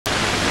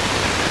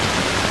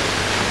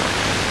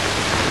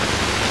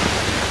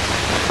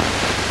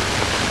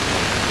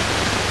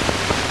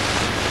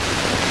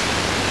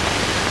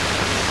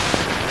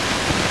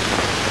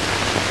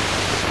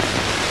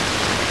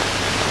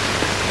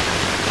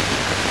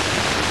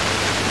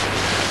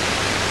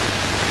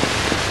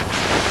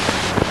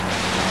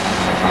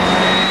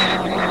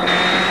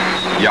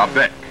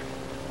Jabbeke.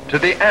 To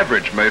the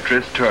average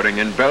motorist touring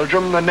in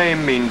Belgium, the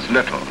name means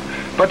little.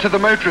 But to the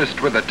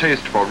motorist with a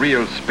taste for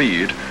real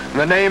speed,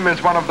 the name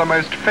is one of the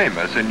most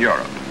famous in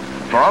Europe.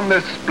 For on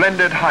this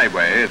splendid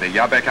highway, the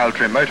Jabbeke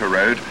Ultra Motor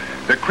Road,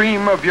 the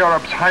cream of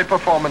Europe's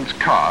high-performance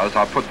cars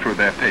are put through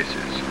their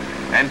paces.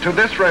 And to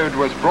this road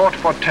was brought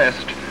for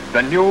test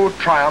the new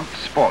Triumph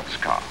sports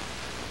car.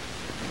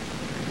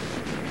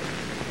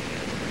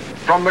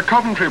 From the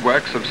Coventry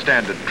works of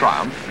standard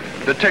Triumph,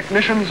 the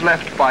technicians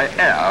left by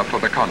air for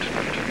the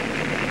continent.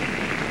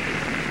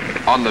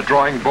 On the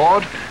drawing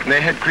board,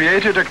 they had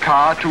created a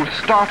car to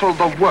startle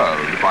the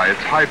world by its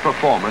high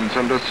performance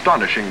and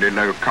astonishingly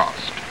low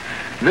cost.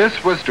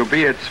 This was to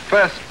be its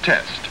first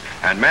test,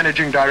 and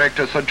Managing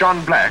Director Sir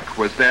John Black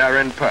was there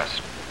in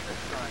person.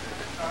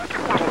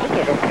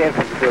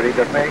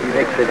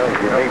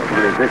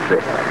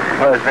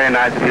 Well, it's very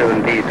nice of you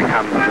indeed to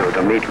come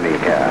to meet me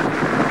here.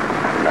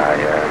 And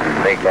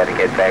I'm very glad to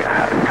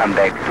come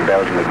back to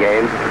Belgium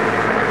again.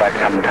 Quite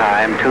some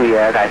time, 2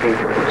 years, I think,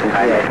 since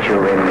I met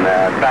you in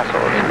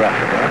Brussels.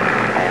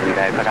 And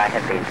because I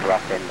had been to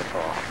Rotterdam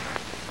before.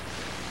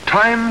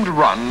 Timed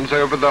runs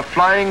over the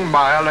flying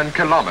mile and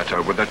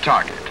kilometre with a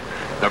target.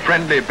 The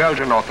friendly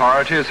Belgian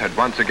authorities had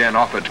once again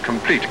offered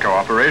complete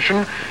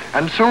cooperation,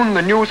 and soon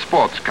the new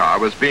sports car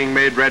was being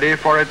made ready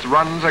for its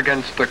runs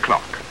against the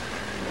clock.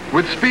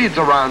 With speeds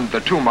around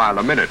the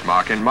 2-mile-a-minute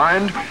mark in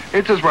mind,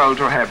 it's as well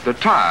to have the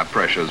tyre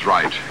pressures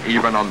right,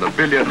 even on the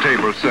billiard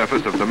table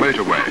surface of the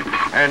motorway,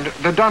 and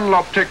the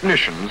Dunlop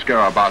technicians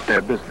go about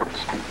their business.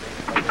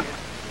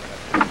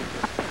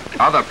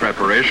 Other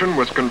preparation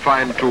was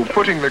confined to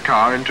putting the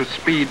car into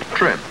speed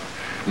trim.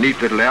 Neat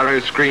little aero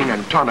screen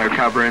and tonneau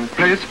cover in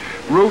place,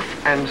 roof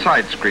and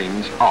side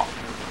screens off.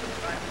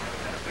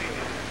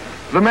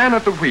 The man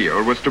at the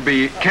wheel was to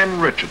be Ken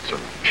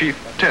Richardson, chief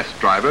test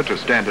driver to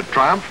standard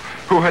Triumph,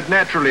 who had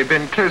naturally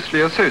been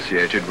closely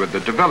associated with the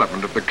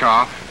development of the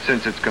car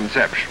since its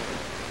conception.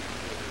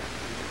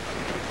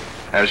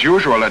 As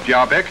usual at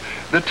Jabbeke,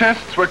 the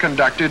tests were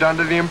conducted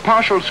under the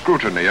impartial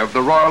scrutiny of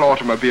the Royal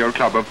Automobile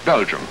Club of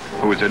Belgium,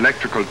 whose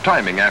electrical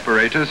timing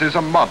apparatus is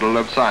a model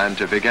of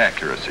scientific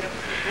accuracy.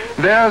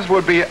 Theirs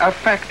would be a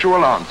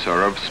factual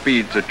answer of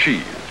speeds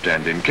achieved,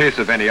 and in case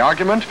of any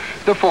argument,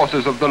 the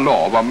forces of the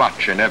law were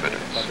much in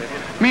evidence.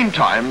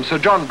 Meantime, Sir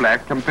John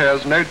Black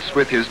compares notes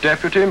with his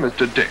deputy,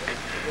 Mr. Dick.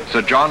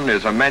 Sir John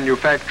is a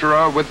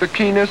manufacturer with the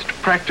keenest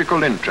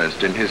practical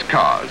interest in his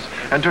cars,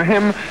 and to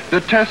him,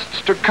 the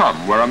tests to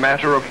come were a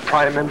matter of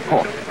prime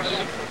importance.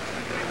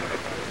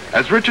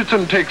 As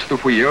Richardson takes the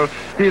wheel,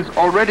 he is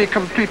already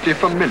completely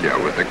familiar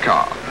with the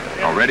car.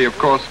 Already, of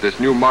course, this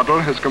new model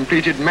has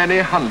completed many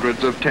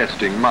hundreds of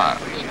testing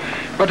miles.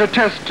 But a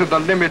test to the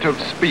limit of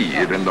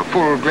speed in the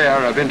full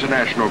glare of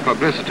international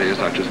publicity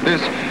such as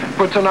this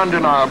puts an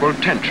undeniable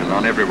tension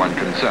on everyone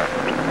concerned.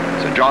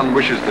 Sir John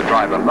wishes the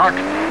driver luck,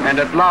 and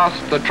at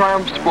last the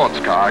Triumph sports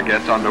car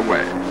gets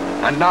underway.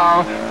 And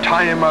now,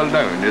 time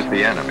alone is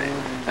the enemy.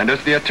 And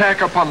as the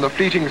attack upon the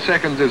fleeting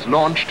seconds is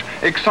launched,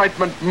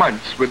 excitement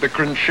mounts with the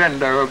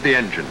crescendo of the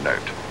engine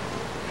note.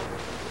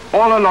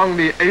 All along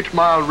the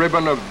 8-mile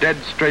ribbon of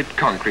dead straight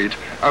concrete,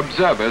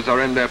 observers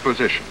are in their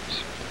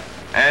positions.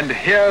 And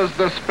here's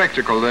the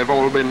spectacle they've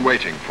all been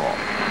waiting for.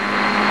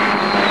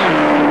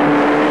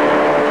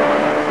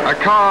 A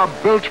car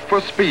built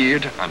for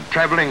speed and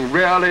traveling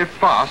really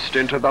fast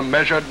into the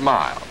measured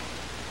mile.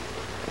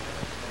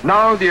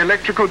 Now the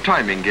electrical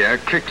timing gear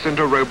clicks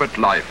into robot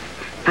life,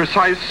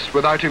 precise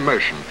without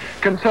emotion,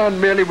 concerned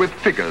merely with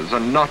figures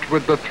and not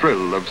with the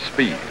thrill of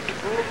speed.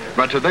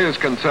 But to those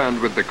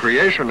concerned with the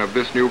creation of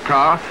this new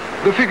car,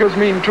 the figures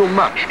mean too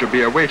much to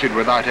be awaited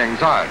without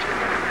anxiety.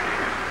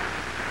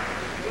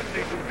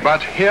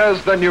 But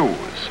here's the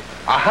news.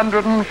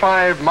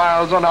 105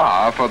 miles an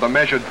hour for the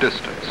measured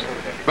distance.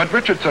 But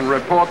Richardson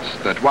reports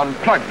that one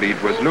plug lead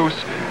was loose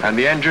and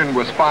the engine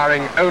was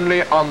firing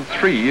only on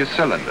 3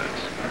 cylinders.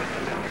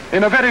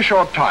 In a very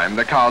short time,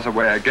 the car's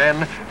away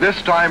again,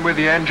 this time with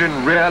the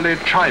engine really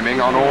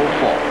chiming on all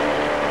 4.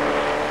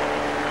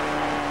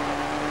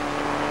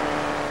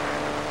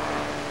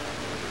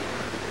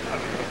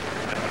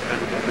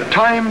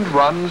 Timed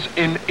runs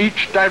in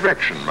each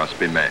direction must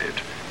be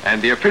made,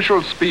 and the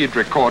official speed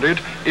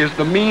recorded is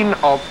the mean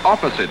of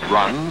opposite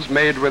runs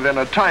made within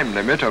a time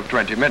limit of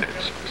 20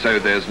 minutes, so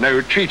there's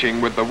no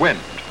cheating with the wind.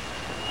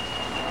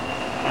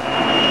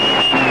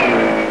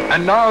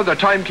 And now the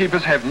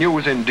timekeepers have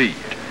news indeed.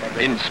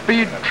 In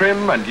speed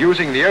trim and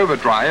using the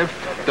overdrive,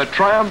 the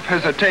Triumph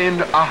has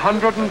attained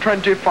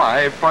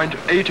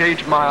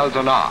 125.88 miles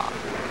an hour.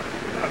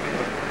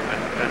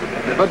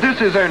 But this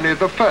is only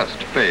the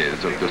first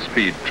phase of the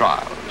speed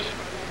trials.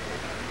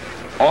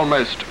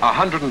 Almost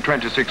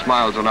 126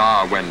 miles an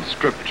hour when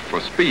stripped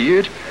for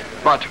speed,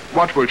 but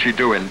what will she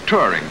do in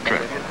touring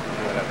trim?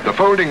 The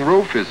folding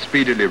roof is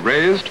speedily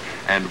raised,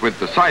 and with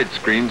the side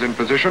screens in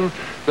position,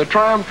 the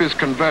Triumph is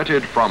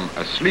converted from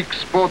a sleek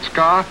sports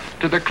car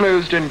to the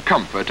closed-in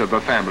comfort of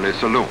a family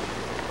saloon.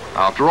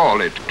 After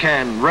all, it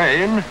can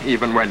rain,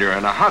 even when you're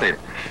in a hurry,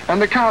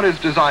 and the car is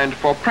designed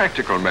for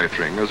practical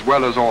motoring as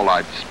well as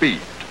all-out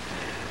speed.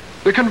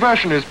 The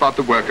conversion is but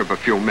the work of a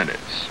few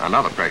minutes,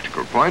 another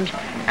practical point,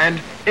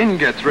 and in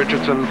gets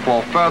Richardson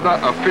for further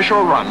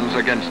official runs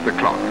against the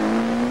clock.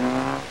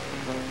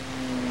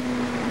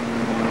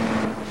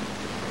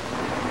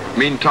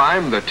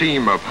 Meantime, the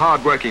team of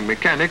hard-working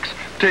mechanics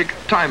take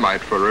time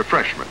out for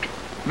refreshment.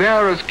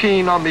 They're as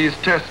keen on these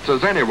tests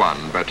as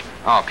anyone, but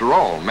after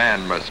all,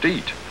 man must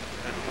eat.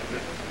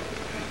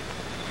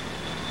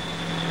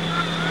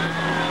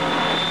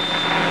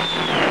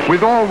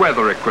 With all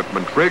weather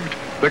equipment rigged,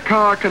 the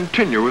car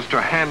continues to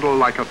handle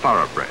like a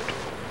thoroughbred.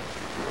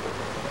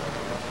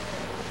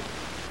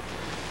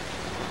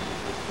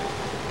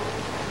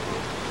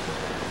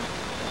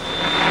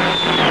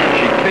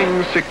 She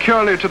clings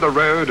securely to the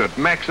road at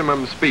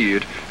maximum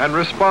speed and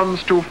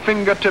responds to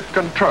fingertip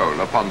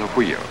control upon the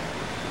wheel.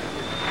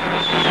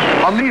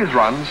 On these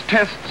runs,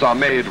 tests are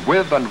made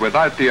with and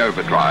without the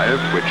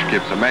overdrive, which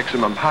gives a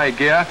maximum high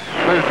gear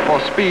both for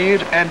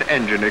speed and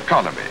engine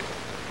economy.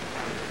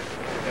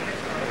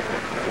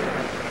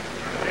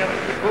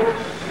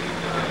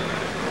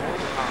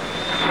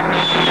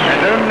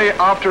 And only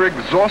after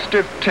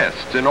exhaustive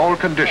tests in all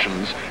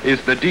conditions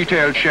is the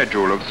detailed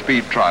schedule of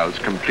speed trials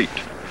complete.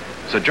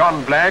 Sir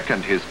John Black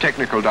and his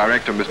technical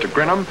director, Mr.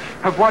 Grinham,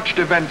 have watched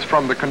events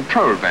from the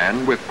control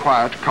van with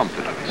quiet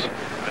confidence.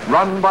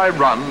 Run by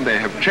run, they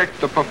have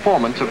checked the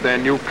performance of their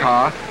new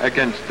car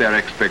against their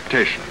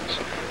expectations.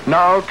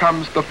 Now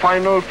comes the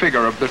final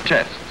figure of the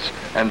tests,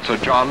 and Sir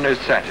John is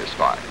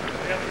satisfied.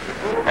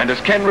 And as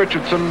Ken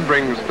Richardson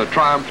brings the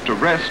Triumph to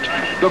rest,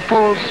 the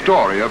full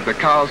story of the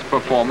car's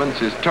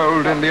performance is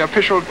told in the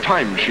official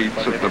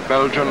timesheets of the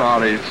Belgian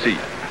RAC.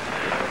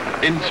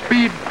 In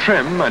speed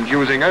trim and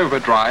using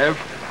overdrive,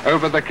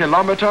 over the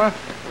kilometer,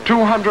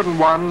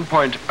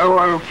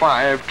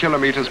 201.005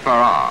 kilometers per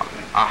hour,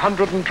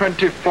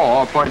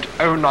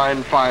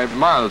 124.095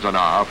 miles an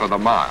hour for the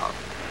mile.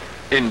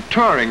 In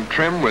touring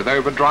trim with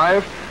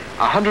overdrive,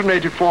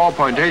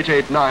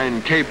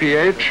 184.889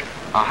 kph,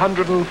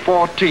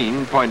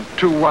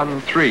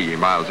 114.213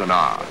 miles an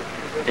hour.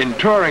 In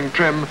touring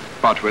trim,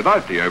 but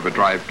without the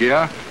overdrive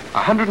gear,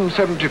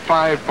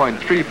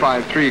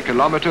 175.353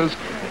 kilometers,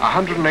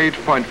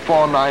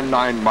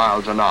 108.499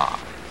 miles an hour.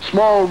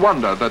 Small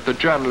wonder that the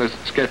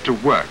journalists get to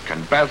work,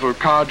 and Basil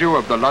Cardew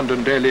of the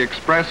London Daily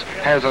Express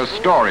has a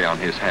story on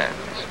his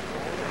hands.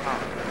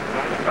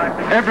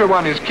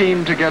 Everyone is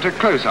keen to get a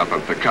close-up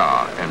of the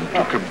car and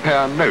to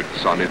compare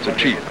notes on its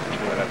achievement.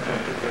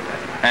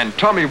 And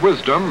Tommy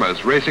Wisdom,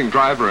 as racing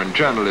driver and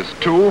journalist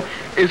too,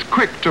 is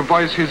quick to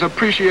voice his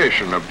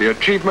appreciation of the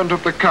achievement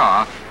of the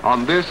car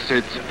on this,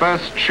 its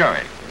first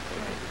showing.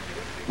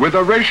 With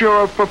a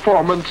ratio of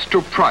performance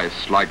to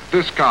price like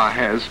this car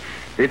has,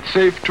 it's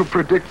safe to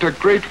predict a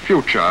great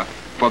future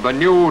for the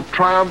new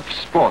Triumph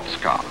sports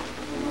car.